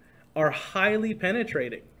charge are highly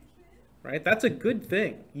penetrating, right? That's a good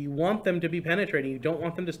thing. You want them to be penetrating. You don't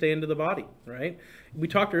want them to stay into the body, right? We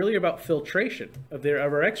talked earlier about filtration of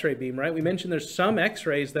our X-ray beam, right? We mentioned there's some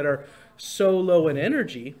X-rays that are so low in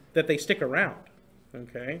energy that they stick around,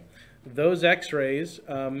 okay? Those X-rays,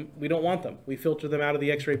 we don't want them. We filter them out of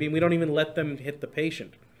the X-ray beam. We don't even let them hit the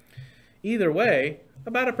patient. Either way,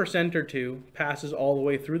 about 1% or 2% passes all the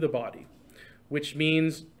way through the body, which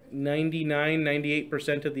means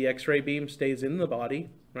 99–98% of the X-ray beam stays in the body,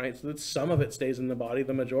 right? So that some of it stays in the body,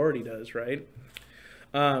 the majority does, right?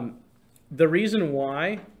 The reason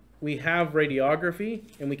why we have radiography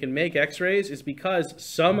and we can make X-rays is because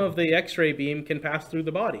some of the X-ray beam can pass through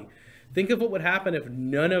the body. Think of what would happen if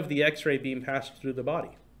none of the X-ray beam passed through the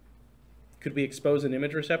body. Could we expose an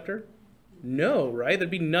image receptor? No, right? There'd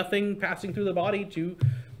be nothing passing through the body to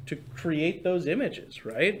create those images,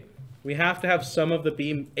 right? We have to have some of the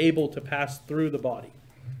beam able to pass through the body.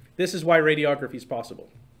 This is why radiography is possible.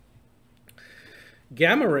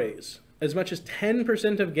 Gamma rays, as much as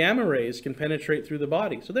 10% of gamma rays can penetrate through the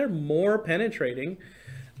body. So they're more penetrating.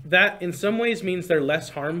 That in some ways means they're less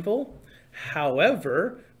harmful.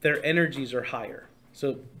 However, their energies are higher.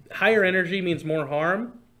 So higher energy means more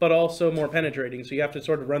harm, but also more penetrating. So you have to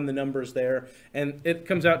sort of run the numbers there. And it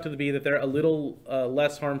comes out to be that they're a little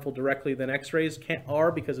less harmful directly than X-rays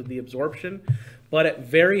are because of the absorption. But at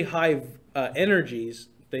very high energies,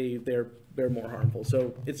 they're more harmful.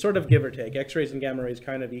 So it's sort of give or take. X-rays and gamma rays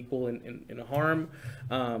kind of equal in harm.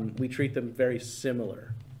 We treat them very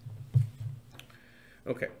similar.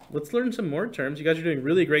 Okay, let's learn some more terms. You guys are doing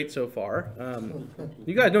really great so far.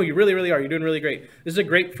 You guys, no, you really, really are. You're doing really great. This is a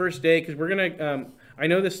great first day because we're going to, I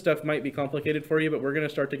know this stuff might be complicated for you, but we're going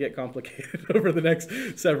to start to get complicated over the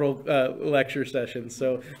next several lecture sessions.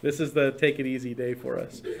 So this is the take it easy day for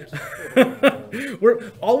us.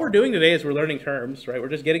 All we're doing today is we're learning terms, right? We're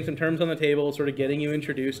just getting some terms on the table, sort of getting you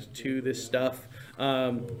introduced to this stuff.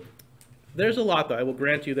 There's a lot, though. I will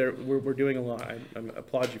grant you we're doing a lot. I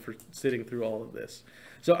applaud you for sitting through all of this.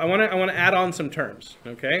 So I want to add on some terms,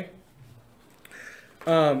 okay?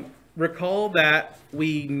 Recall that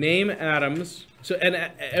we name atoms. So and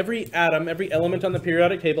every atom, every element on the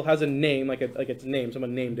periodic table has a name, like its name.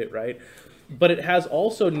 Someone named it, right? But it has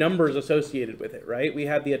also numbers associated with it, right? We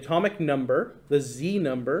have the atomic number, the Z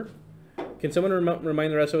number. Can someone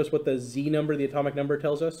remind the rest of us what the Z number, the atomic number,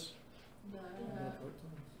 tells us?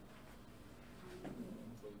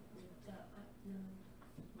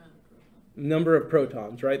 Number of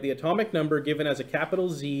protons, right? The atomic number given as a capital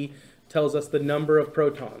Z tells us the number of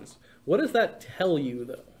protons. What does that tell you,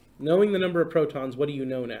 though? Knowing the number of protons, what do you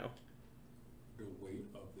know now? The weight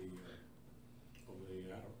of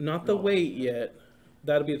the atom. Not the weight yet.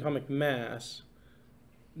 That'll be atomic mass.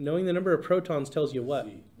 Knowing the number of protons tells you what?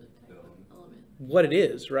 The type of element. What it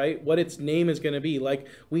is, right? What its name is going to be. Like,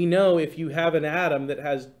 we know if you have an atom that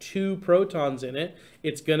has 2 protons in it,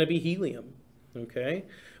 it's going to be helium, okay?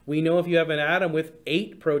 We know if you have an atom with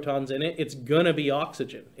 8 protons in it, it's going to be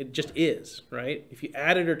oxygen. It just is, right? If you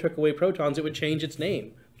added or took away protons, it would change its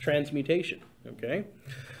name. Transmutation, okay?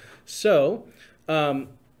 So,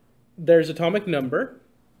 there's atomic number.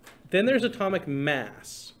 Then there's atomic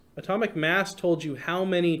mass. Atomic mass told you how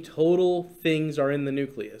many total things are in the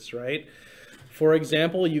nucleus, right? For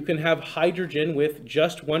example, you can have hydrogen with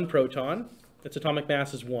just 1 proton. Its atomic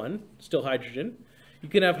mass is 1, still hydrogen. You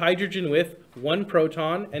can have hydrogen with 1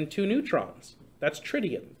 proton and 2 neutrons. That's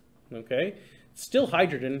tritium, okay? It's still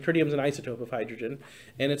hydrogen. Tritium's an isotope of hydrogen,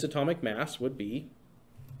 and its atomic mass would be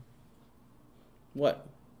what?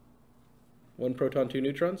 1 proton, 2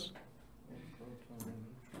 neutrons?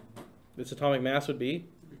 Its atomic mass would be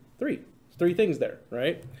 3. It's 3 things there,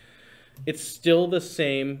 right? It's still the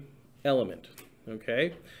same element,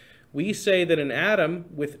 okay? We say that an atom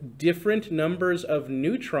with different numbers of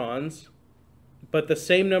neutrons but the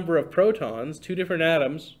same number of protons, 2 different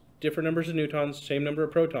atoms, different numbers of neutrons, same number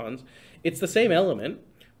of protons, it's the same element,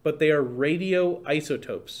 but they are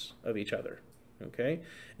radioisotopes of each other, okay?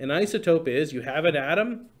 An isotope is you have an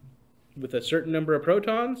atom with a certain number of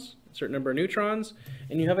protons, a certain number of neutrons,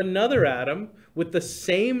 and you have another atom with the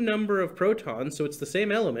same number of protons, so it's the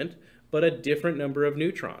same element, but a different number of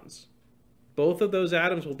neutrons. Both of those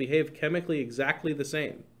atoms will behave chemically exactly the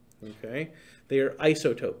same, okay? They are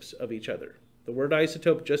isotopes of each other. The word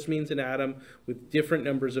isotope just means an atom with different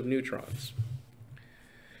numbers of neutrons.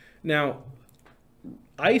 Now,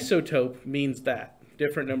 isotope means that,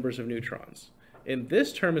 different numbers of neutrons. And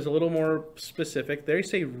this term is a little more specific. They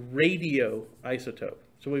say radioisotope.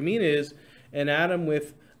 So what we mean is an atom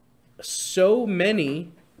with so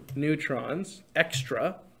many neutrons,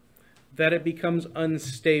 extra, that it becomes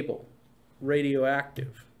unstable,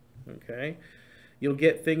 radioactive, okay? You'll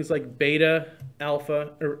get things like beta,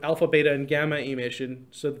 alpha, beta, and gamma emission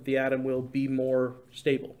so that the atom will be more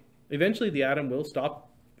stable. Eventually, the atom will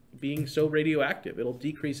stop being so radioactive. It'll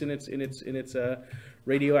decrease in its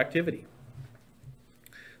radioactivity.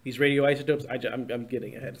 These radioisotopes, I'm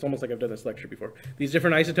getting ahead. It's almost like I've done this lecture before. These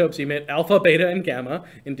different isotopes emit alpha, beta, and gamma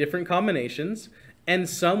in different combinations, and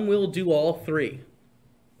some will do all 3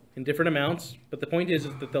 in different amounts, but the point is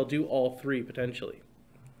that they'll do all 3 potentially.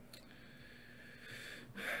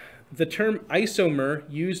 The term isomer,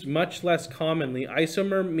 used much less commonly.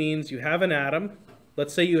 Isomer means you have an atom.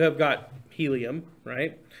 Let's say you have got helium,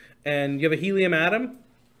 right? And you have a helium atom,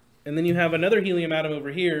 and then you have another helium atom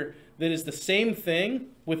over here that is the same thing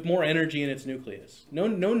with more energy in its nucleus. No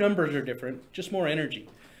numbers are different, just more energy.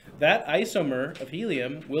 That isomer of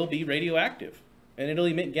helium will be radioactive, and it'll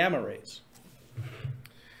emit gamma rays.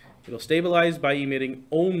 It'll stabilize by emitting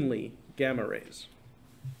only gamma rays.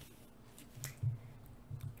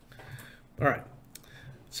 All right,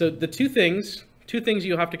 so the two things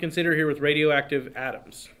you have to consider here with radioactive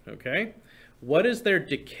atoms, okay? What is their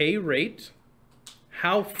decay rate?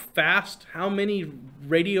 How fast, how many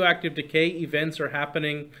radioactive decay events are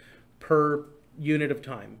happening per unit of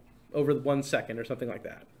time over 1 second or something like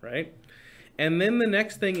that, right? And then the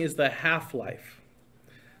next thing is the half-life.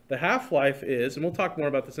 The half-life is, and we'll talk more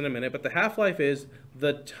about this in a minute, but the half-life is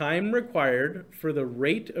the time required for the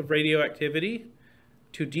rate of radioactivity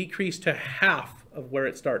to decrease to half of where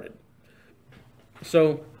it started.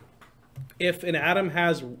 So if an atom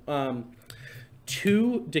has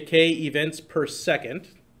 2 decay events per second,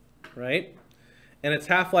 right, and its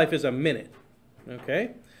half-life is a minute,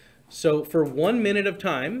 okay? So for 1 minute of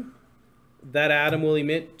time, that atom will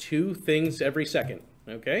emit 2 things every second,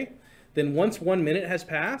 okay? Then once 1 minute has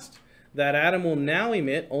passed, that atom will now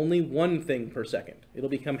emit only 1 thing per second. It'll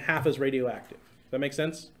become half as radioactive. Does that make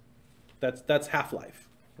sense? That's half-life,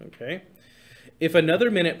 okay? If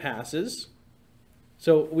another minute passes,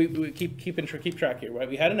 so we keep track here, right?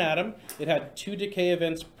 We had an atom, it had 2 decay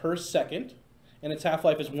events per second, and its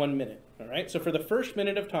half-life is 1 minute, all right? So for the first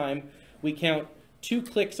minute of time, we count 2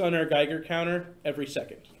 clicks on our Geiger counter every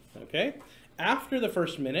second, okay? After the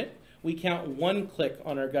first minute, we count 1 click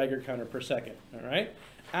on our Geiger counter per second, all right?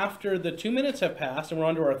 After the 2 minutes have passed and we're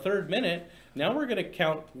on to our 3rd minute, now we're gonna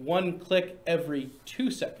count 1 click every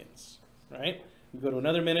 2 seconds, right? We go to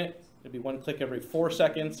another minute, it'll be 1 click every 4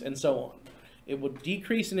 seconds, and so on. It will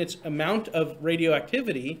decrease in its amount of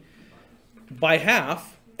radioactivity by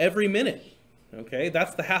half every minute, okay?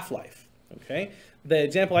 That's the half-life. Okay, the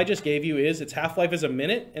example I just gave you is its half-life is a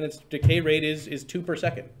minute and its decay rate is 2 per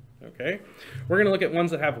second. Okay, we're going to look at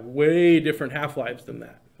ones that have way different half-lives than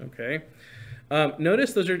that. Okay,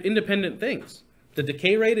 notice those are independent things. The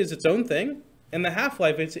decay rate is its own thing, and the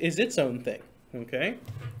half-life is its own thing. Okay,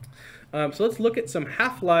 so let's look at some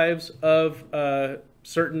half-lives of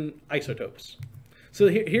certain isotopes. So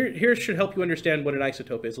here should help you understand what an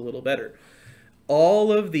isotope is a little better.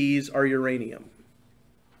 All of these are uranium.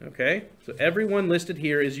 Okay, so everyone listed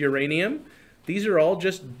here is uranium. These are all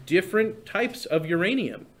just different types of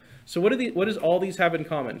uranium. So what does all these have in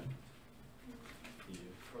common?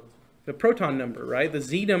 The proton number, right? The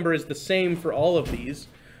Z number is the same for all of these.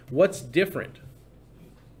 What's different?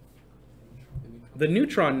 The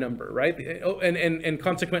neutron number, right? And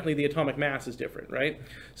consequently the atomic mass is different, right?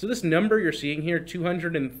 So this number you're seeing here,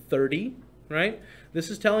 230, right? This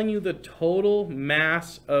is telling you the total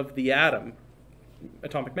mass of the atom,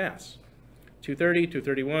 atomic mass. 230,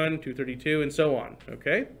 231, 232, and so on,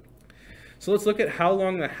 okay? So let's look at how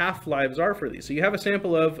long the half-lives are for these. So you have a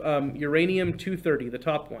sample of uranium-230, the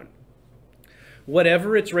top one.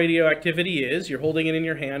 Whatever its radioactivity is, you're holding it in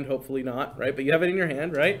your hand, hopefully not, right? But you have it in your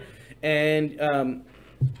hand, right? And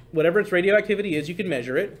whatever its radioactivity is, you can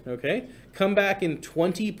measure it, okay? Come back in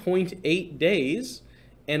 20.8 days,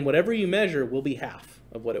 and whatever you measure will be half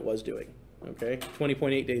of what it was doing, okay?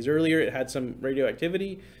 20.8 days earlier, it had some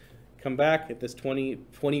radioactivity. Come back at this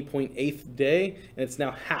 20.8th day, and it's now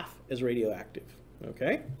half as radioactive,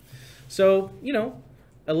 okay? So, you know,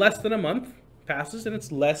 less than a month passes, and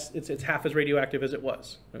it's half as radioactive as it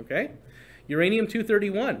was, okay?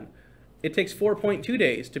 Uranium-231, it takes 4.2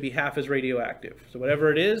 days to be half as radioactive. So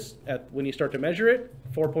whatever it is, when you start to measure it,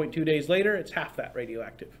 4.2 days later, it's half that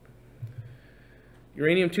radioactive.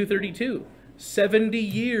 Uranium-232, 70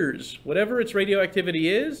 years. Whatever its radioactivity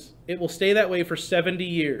is, it will stay that way for 70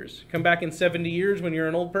 years. Come back in 70 years when you're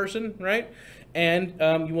an old person, right? And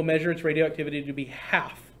you will measure its radioactivity to be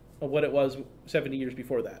half of what it was 70 years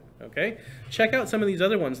before that, okay? Check out some of these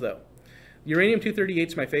other ones, though. Uranium-238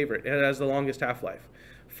 is my favorite. It has the longest half-life.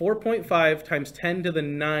 4.5 times 10 to the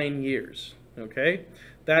 9 years, okay?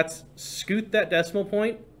 That's, scoot that decimal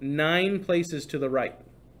point 9 places to the right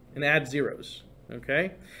and add zeros,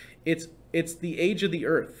 okay? It's the age of the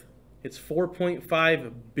Earth. It's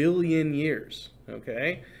 4.5 billion years,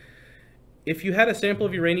 okay? If you had a sample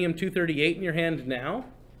of uranium-238 in your hand now,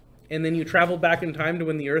 and then you traveled back in time to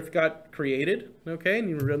when the Earth got created, okay, and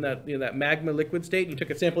you were in that, that magma liquid state, and you took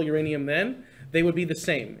a sample of uranium then, they would be the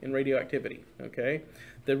same in radioactivity, okay?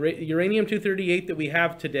 The uranium-238 that we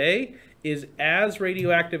have today is as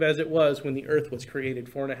radioactive as it was when the Earth was created,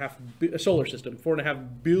 solar system,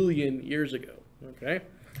 4.5 billion years ago, okay?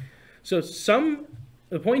 So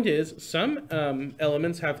the point is, some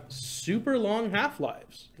elements have super long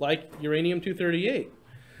half-lives, like uranium-238.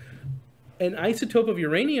 An isotope of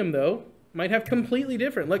uranium, though, might have completely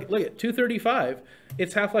different. Look at 235,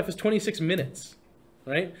 its half-life is 26 minutes,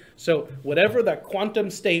 right? So whatever the quantum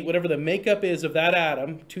state, whatever the makeup is of that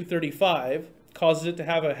atom, 235, causes it to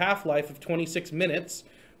have a half-life of 26 minutes,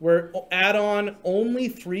 where add on only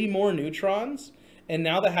 3 more neutrons, and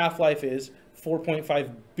now the half-life is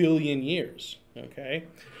 4.5 billion years, okay?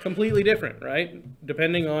 Completely different, right?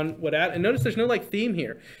 Depending on what and notice there's no like theme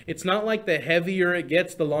here. It's not like the heavier it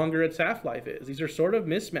gets, the longer its half-life is. These are sort of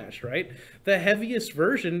mismatched, right? The heaviest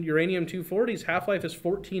version, uranium-240's half-life is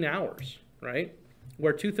 14 hours, right?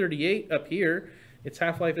 Where 238 up here, its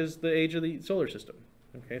half-life is the age of the solar system,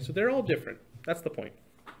 okay? So they're all different. That's the point.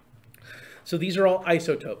 So these are all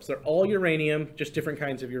isotopes. They're all uranium, just different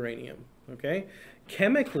kinds of uranium, okay?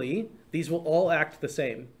 Chemically, these will all act the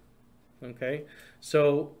same, okay?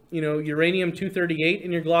 So, uranium-238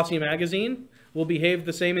 in your glossy magazine will behave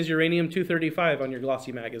the same as uranium-235 on your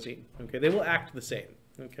glossy magazine, okay? They will act the same,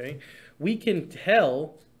 okay? We can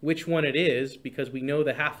tell which one it is because we know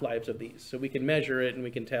the half-lives of these. So we can measure it and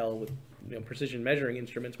we can tell with precision measuring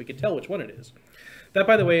instruments, we can tell which one it is. That,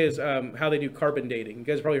 by the way, is how they do carbon dating. You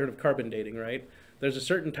guys have probably heard of carbon dating, right? There's a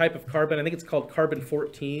certain type of carbon, I think it's called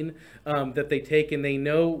carbon-14, that they take and they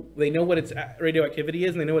know what its radioactivity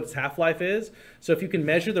is and they know what its half-life is. So if you can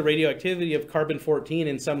measure the radioactivity of carbon-14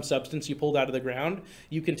 in some substance you pulled out of the ground,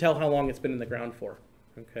 you can tell how long it's been in the ground for,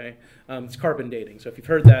 okay? It's carbon dating. So if you've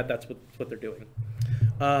heard that, that's what they're doing.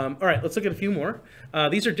 All right, let's look at a few more.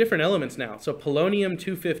 These are different elements now. So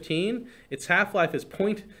polonium-215, its half-life is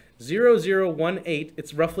 0.0018.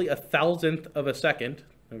 It's roughly 1,000th of a second,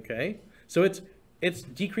 okay? So it's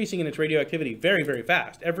decreasing in its radioactivity very, very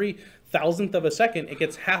fast. Every 1,000th of a second, it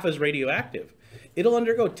gets half as radioactive. It'll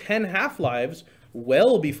undergo 10 half-lives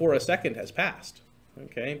well before a second has passed,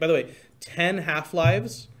 okay? By the way, 10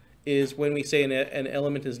 half-lives is when we say an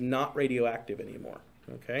element is not radioactive anymore.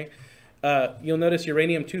 Okay, you'll notice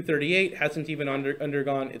uranium-238 hasn't even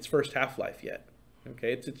undergone its first half-life yet.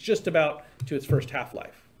 Okay, it's just about to its first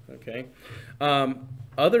half-life. Okay,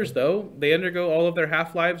 others though, they undergo all of their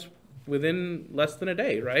half-lives within less than a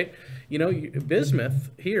day, right? You know, bismuth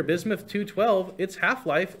here, bismuth-212, its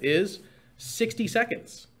half-life is 60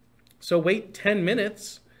 seconds. So wait 10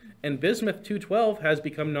 minutes, and bismuth-212 has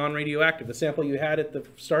become non-radioactive. The sample you had at the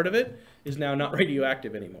start of it is now not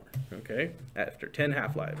radioactive anymore, okay, after 10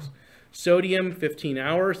 half-lives. Sodium, 15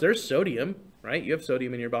 hours. There's sodium, right? You have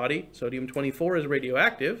sodium in your body. Sodium-24 is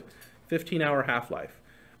radioactive, 15-hour half-life.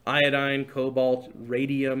 Iodine, cobalt,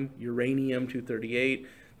 radium, uranium-238.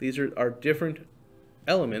 These are different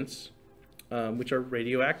elements which are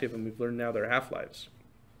radioactive, and we've learned now their half-lives.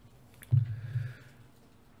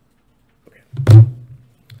 Okay.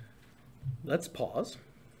 Let's pause.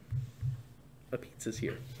 The pizza's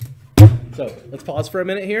here. So let's pause for a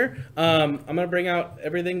minute here. I'm going to bring out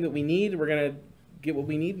everything that we need. We're going to get what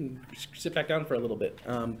we need and sit back down for a little bit.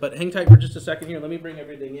 But hang tight for just a second here. Let me bring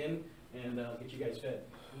everything in and get you guys fed.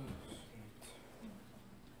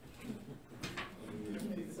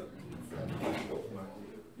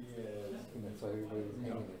 That's why everybody was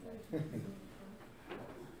coming.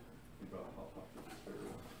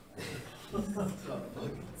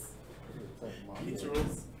 Pizza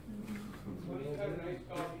rolls. When you have a nice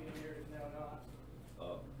coffee in here, it's now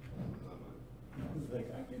not. He's like,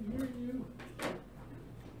 I can hear you. I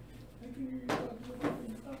can hear you talking about the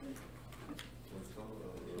topic. What's called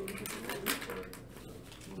little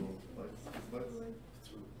lights.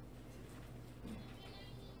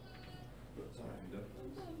 Sorry, you done?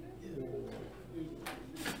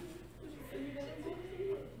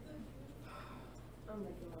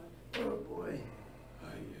 Oh boy. I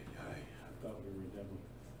thought we were done.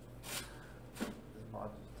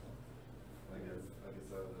 I guess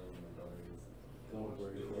I don't know my daughter is. Don't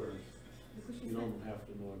worry, Lord. Look what she You said. don't have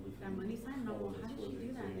to know everything. That money sign? No, Oh, how that's did what she they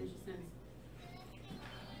do that? say. And she sends.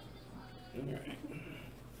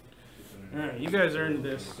 All right, you guys earned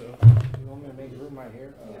this, so. You want me to make room right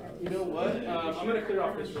here? You know what? I'm going to clear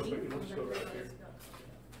off this real quick and we'll just go right here.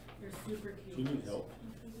 You're super Do cute. you need help?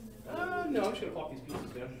 No, I'm just going to plop these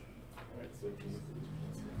pieces down.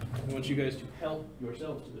 I want you guys to help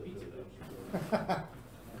yourselves to the pizza, though.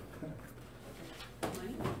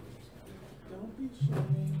 Money? Don't be shy.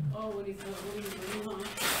 Oh, what do you want?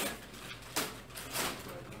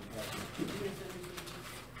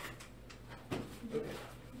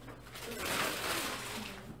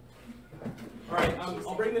 All right,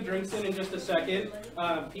 I'll bring the drinks in just a second.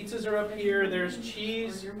 Pizzas are up here. There's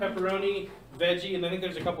cheese, pepperoni, veggie, and I think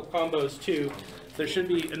there's a couple combos too. There should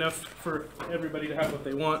be enough for everybody to have what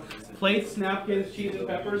they want. Plates, napkins, cheese, and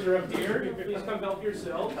peppers are up here. Please come help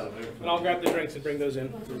yourselves. And I'll grab the drinks and bring those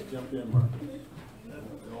in. Just jump in, Mark.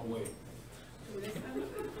 Don't wait.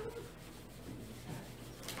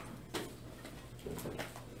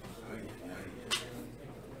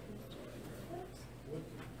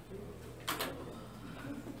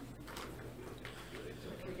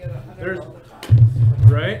 There's,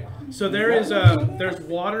 right? So there is there's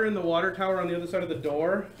water in the water tower on the other side of the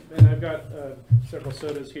door, and I've got several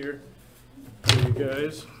sodas here for you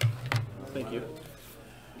guys. Thank you.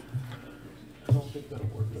 I don't think that'll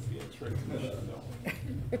work with the X-ray commission,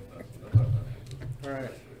 though. All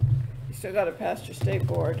right. You still gotta pass your state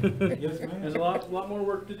board. Yes, ma'am. There's a lot more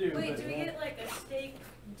work to do. Wait, but- do we get like a steak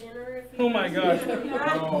dinner if we Oh my gosh.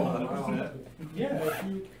 Oh, yeah, if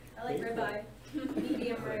you. I like ribeye,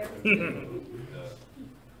 medium rare.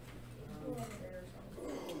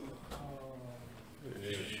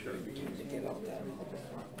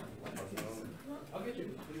 I'll get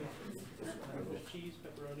you. There's cheese,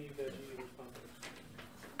 pepperoni, veggie, and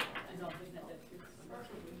And I'll bring that too.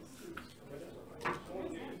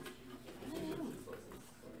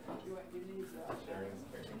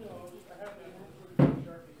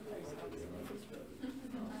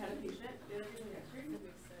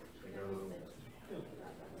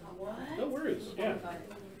 no worries. Yeah.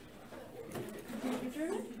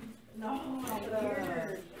 No,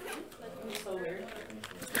 so weird.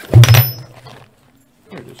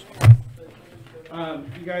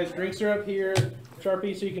 You guys, drinks are up here.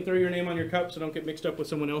 Sharpie, so you can throw your name on your cup, so don't get mixed up with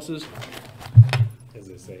someone else's. As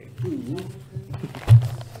they say.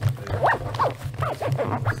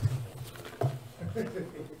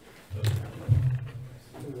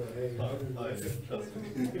 Trust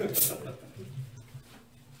me.